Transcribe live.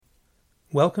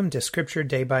Welcome to Scripture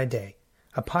Day by Day,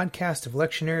 a podcast of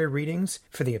lectionary readings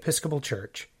for the Episcopal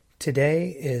Church. Today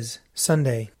is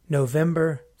Sunday,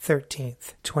 November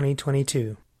 13th,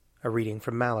 2022. A reading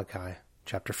from Malachi,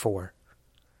 chapter 4.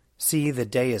 See, the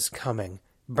day is coming,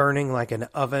 burning like an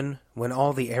oven, when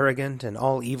all the arrogant and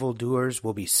all evildoers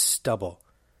will be stubble.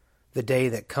 The day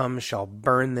that comes shall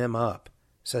burn them up,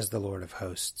 says the Lord of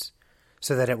hosts,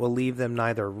 so that it will leave them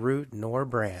neither root nor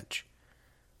branch.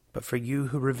 But for you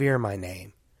who revere my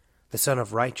name, the Son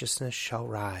of Righteousness shall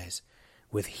rise,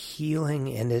 with healing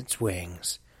in its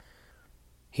wings.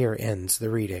 Here ends the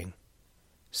reading.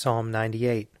 Psalm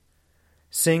 98.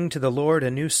 Sing to the Lord a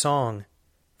new song,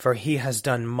 for he has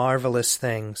done marvelous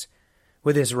things.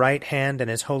 With his right hand and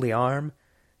his holy arm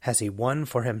has he won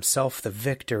for himself the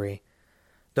victory.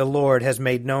 The Lord has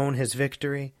made known his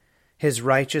victory. His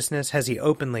righteousness has he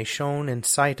openly shown in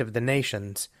sight of the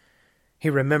nations. He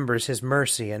remembers his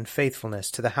mercy and faithfulness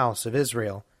to the house of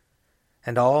Israel.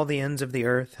 And all the ends of the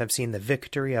earth have seen the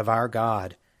victory of our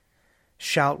God.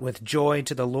 Shout with joy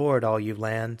to the Lord, all you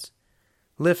lands.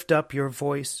 Lift up your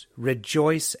voice,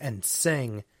 rejoice and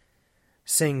sing.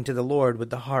 Sing to the Lord with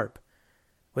the harp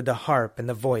and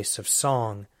the voice of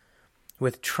song,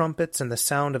 with trumpets and the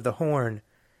sound of the horn.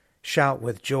 Shout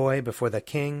with joy before the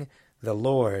King, the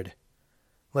Lord.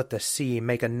 Let the sea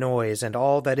make a noise and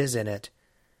all that is in it,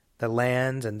 the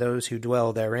lands and those who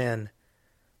dwell therein.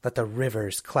 Let the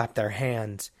rivers clap their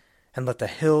hands, and let the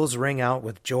hills ring out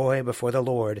with joy before the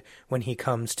Lord when he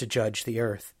comes to judge the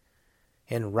earth.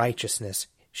 In righteousness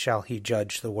shall he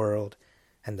judge the world,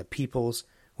 and the peoples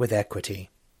with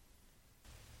equity.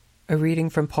 A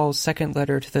reading from Paul's second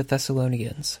letter to the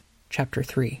Thessalonians, chapter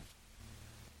 3.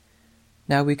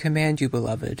 Now we command you,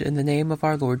 beloved, in the name of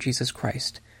our Lord Jesus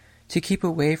Christ, to keep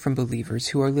away from believers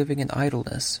who are living in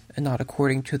idleness, and not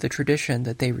according to the tradition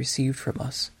that they received from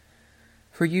us.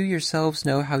 For you yourselves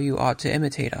know how you ought to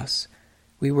imitate us.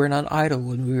 We were not idle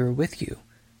when we were with you,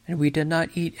 and we did not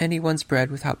eat anyone's bread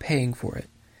without paying for it.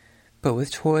 But with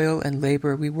toil and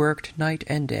labor we worked night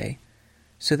and day,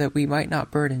 so that we might not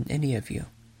burden any of you.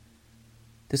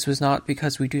 This was not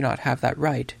because we do not have that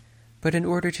right, but in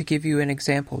order to give you an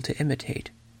example to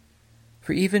imitate.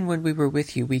 For even when we were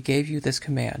with you we gave you this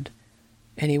command: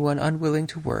 anyone unwilling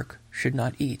to work should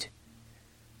not eat.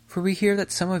 For we hear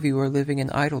that some of you are living in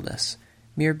idleness,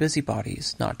 mere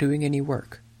busybodies, not doing any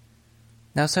work.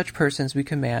 Now such persons we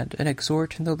command and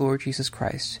exhort in the Lord Jesus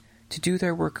Christ to do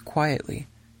their work quietly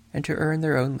and to earn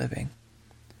their own living.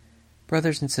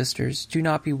 Brothers and sisters, do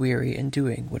not be weary in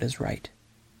doing what is right.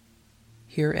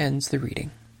 Here ends the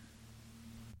reading.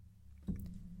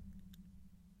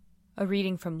 A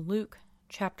reading from Luke,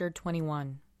 chapter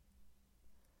 21.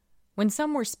 When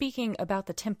some were speaking about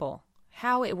the temple,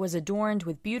 how it was adorned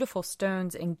with beautiful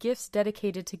stones and gifts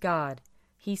dedicated to God,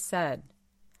 he said,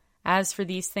 "As for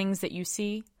these things that you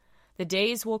see, the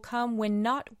days will come when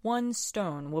not one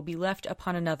stone will be left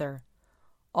upon another.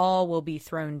 All will be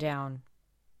thrown down."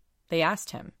 They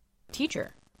asked him,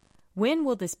 "Teacher, when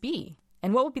will this be?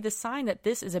 And what will be the sign that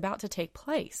this is about to take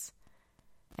place?"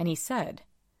 And he said,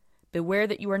 "Beware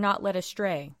that you are not led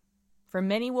astray. For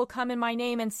many will come in my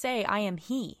name and say, 'I am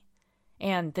he,'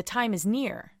 and 'the time is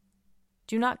near.'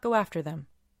 Do not go after them.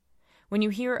 When you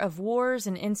hear of wars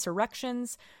and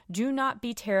insurrections, do not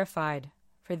be terrified,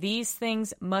 for these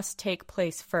things must take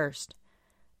place first,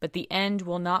 but the end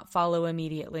will not follow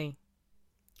immediately."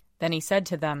 Then he said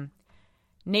to them,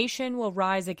 "Nation will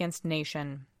rise against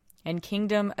nation, and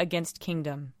kingdom against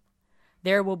kingdom.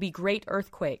 There will be great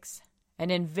earthquakes,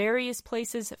 and in various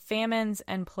places famines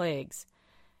and plagues,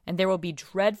 and there will be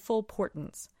dreadful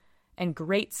portents and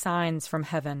great signs from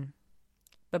heaven.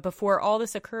 But before all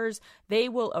this occurs, they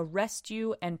will arrest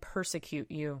you and persecute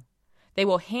you. They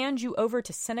will hand you over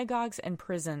to synagogues and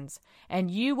prisons, and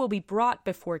you will be brought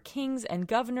before kings and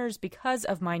governors because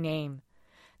of my name.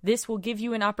 This will give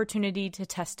you an opportunity to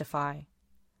testify.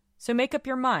 So make up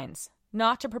your minds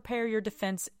not to prepare your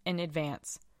defense in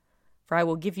advance. For I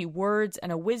will give you words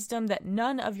and a wisdom that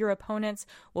none of your opponents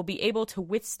will be able to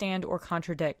withstand or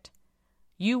contradict.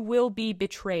 You will be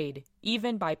betrayed,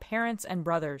 even by parents and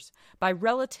brothers, by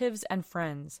relatives and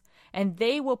friends, and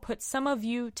they will put some of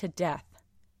you to death.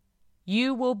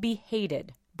 You will be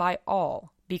hated by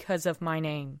all because of my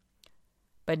name,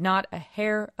 but not a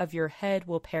hair of your head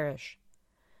will perish.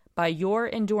 By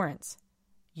your endurance,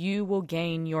 you will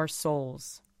gain your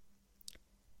souls."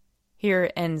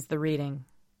 Here ends the reading.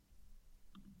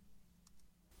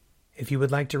 If you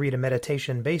would like to read a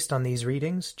meditation based on these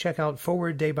readings, check out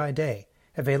Forward Day by Day,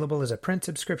 available as a print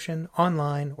subscription,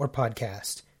 online, or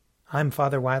podcast. I'm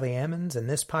Father Wiley Ammons, and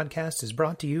this podcast is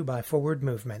brought to you by Forward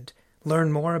Movement,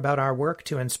 Learn more about our work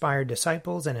to inspire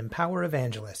disciples and empower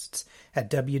evangelists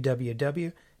at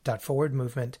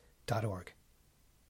www.forwardmovement.org.